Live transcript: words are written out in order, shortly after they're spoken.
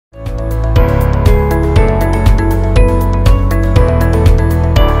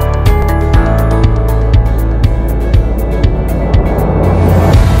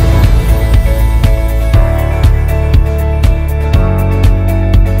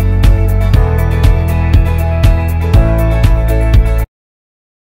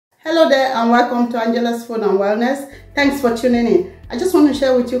and welcome to Angela's Food and Wellness. Thanks for tuning in. I just want to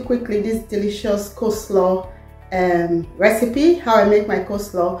share with you quickly this delicious coleslaw recipe, how I make my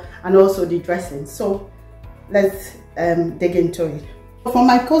coleslaw, and also the dressing. So let's dig into it. For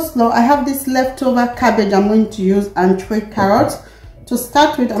my coleslaw, I have this leftover cabbage I'm going to use and 3 carrots. To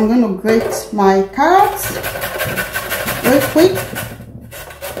start with, I'm going to grate my carrots real quick.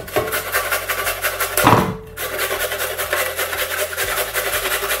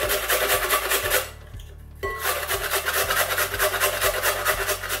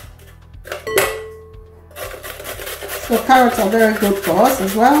 So carrots are very good for us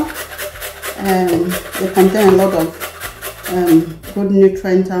as well, and they contain a lot of good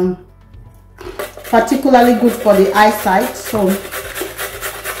nutrients and particularly good for the eyesight. So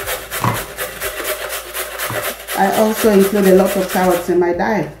I also include a lot of carrots in my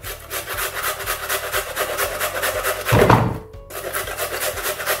diet.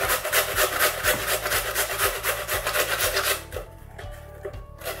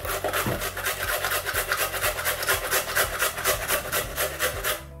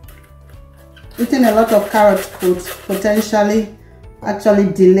 Eating a lot of carrots could potentially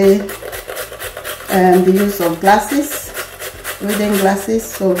actually delay the use of glasses, reading glasses.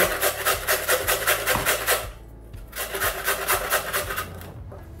 So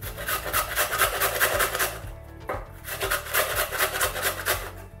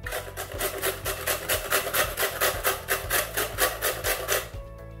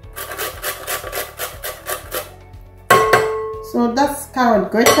that's carrot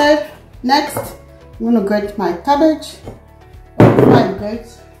grated. Next, I'm going to grate my cabbage. Before I grate,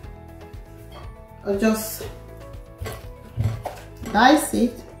 I'll just dice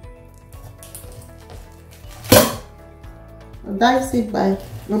it. I'll dice it by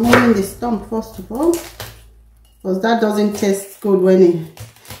removing the stump first of all, because that doesn't taste good when it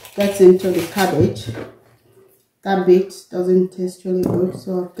gets into the cabbage. That bit doesn't taste really good,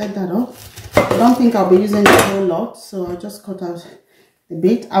 so I'll get that off. I don't think I'll be using a whole lot, so I'll just cut out a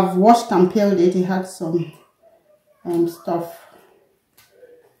bit. I've washed and peeled it. It had some stuff.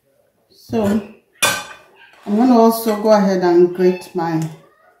 So I'm going to also go ahead and grate my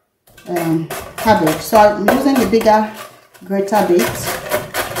cabbage. So I'm using the bigger grater bit.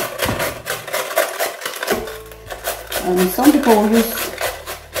 Some people will use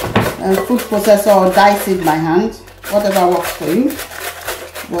food processor or dice it by hand, whatever works for you.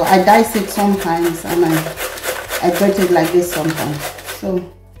 Well, I dice it sometimes and I grate it like this sometimes. So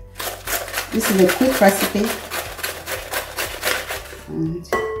this is a quick recipe, and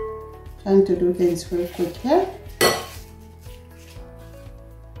trying to do things very quick here.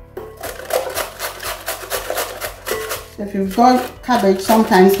 So if you've got cabbage,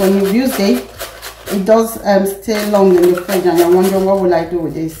 sometimes when you've used it, it does stay long in the fridge and you're wondering, what will I do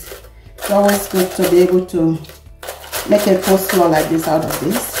with this? It's always good to be able to make a coleslaw like this out of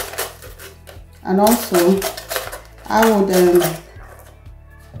this. And also I would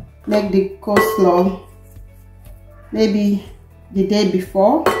make the coleslaw maybe the day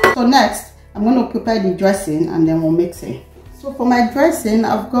before. So next, I'm going to prepare the dressing and then we'll mix it. So for my dressing,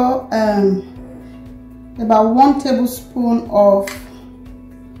 I've got about 1 tablespoon of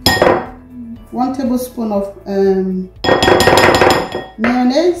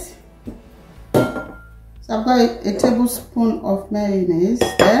mayonnaise. So I've got a tablespoon of mayonnaise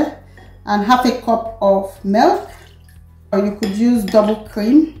there, and half a cup of milk, or you could use double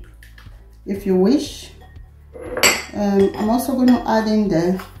cream if you wish. I'm also going to add in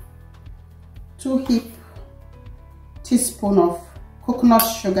there 2 heap teaspoons of coconut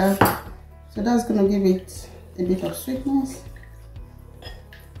sugar, so that's going to give it a bit of sweetness,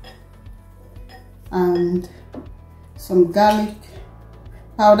 and some garlic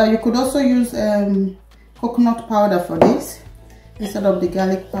powder. You could also use coconut powder for this instead of the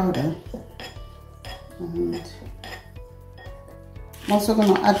garlic powder. And I'm also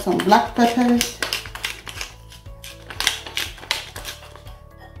going to add some black peppers.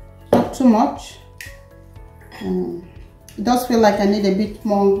 Not too much. It does feel like I need a bit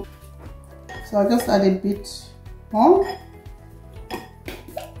more, so I'll just add a bit more.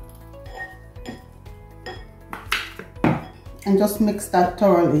 And just mix that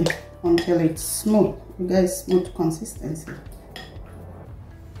thoroughly until it's smooth. You get smooth consistency.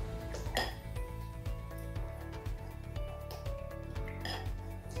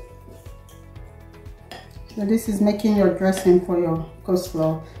 So this is making your dressing for your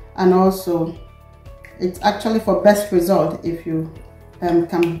coleslaw, and also it's actually for best result if you plan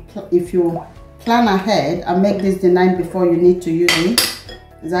ahead and make this the night before you need to use it.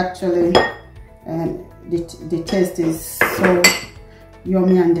 It's actually the taste is so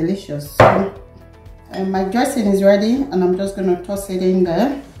yummy and delicious. So my dressing is ready, and I'm just going to toss it in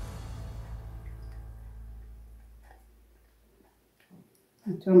there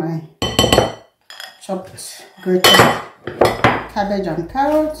into my chopped grated cabbage and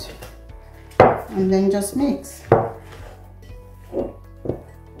carrot, and then just mix.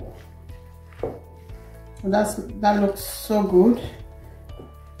 So that looks so good.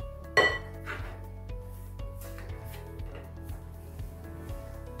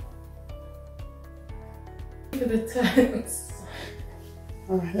 For the turns.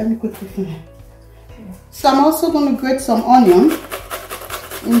 Alright, let me quickly finish. Okay. So I'm also going to grate some onion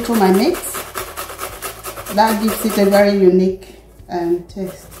into my mix. That gives it a very unique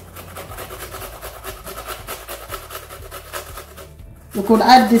taste. You could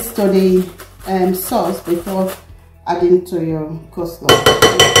add this to the sauce before adding to your coleslaw.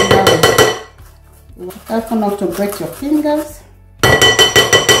 Careful not to break your fingers. I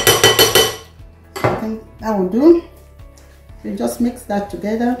think that will do. You just mix that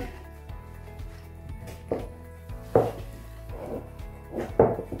together.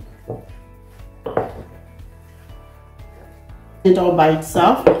 It all by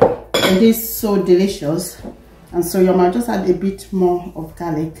itself. It is so delicious, and so you might just add a bit more of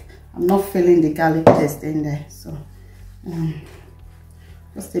garlic. I'm not feeling the garlic taste in there, so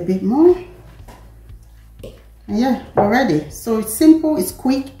just a bit more, and yeah, we're ready. So it's simple, it's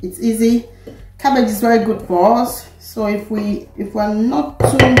quick, it's easy. Cabbage is very good for us, so if we're not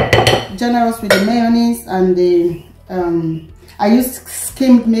too generous with the mayonnaise and the I use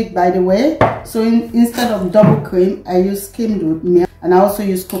skimmed milk, by the way. So instead of double cream, I use skimmed with milk, and I also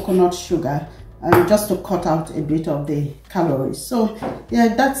use coconut sugar, just to cut out a bit of the calories. So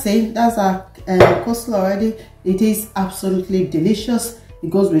yeah, that's it. That's our coleslaw already. It is absolutely delicious.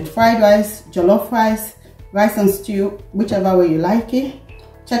 It goes with fried rice, jollof rice, rice and stew, whichever way you like it.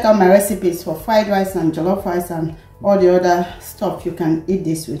 Check out my recipes for fried rice and jollof rice and all the other stuff you can eat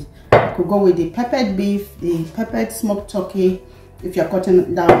this with. You could go with the peppered beef, the peppered smoked turkey. If you're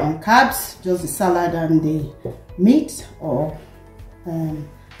cutting down on carbs, just the salad and the meat, or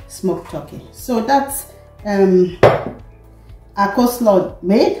smoked turkey. So that's our coleslaw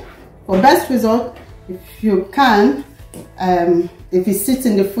made. For best result, if you can, if it sits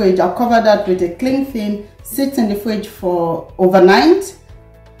in the fridge, I'll cover that with a cling film. Sits in the fridge for overnight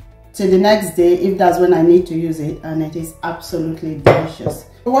till the next day, if that's when I need to use it, and it is absolutely delicious.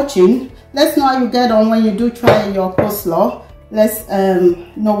 For watching, let's know how you get on when you do try your coleslaw. Let's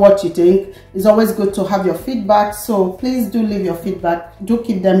know what you think. It's always good to have your feedback, so please do leave your feedback. Do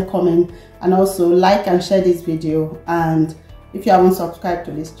keep them coming, and also like and share this video. And if you haven't subscribed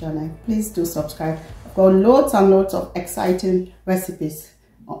to this channel, please do subscribe. I've got loads and loads of exciting recipes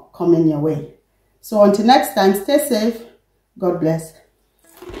coming your way. So until next time, stay safe. God bless.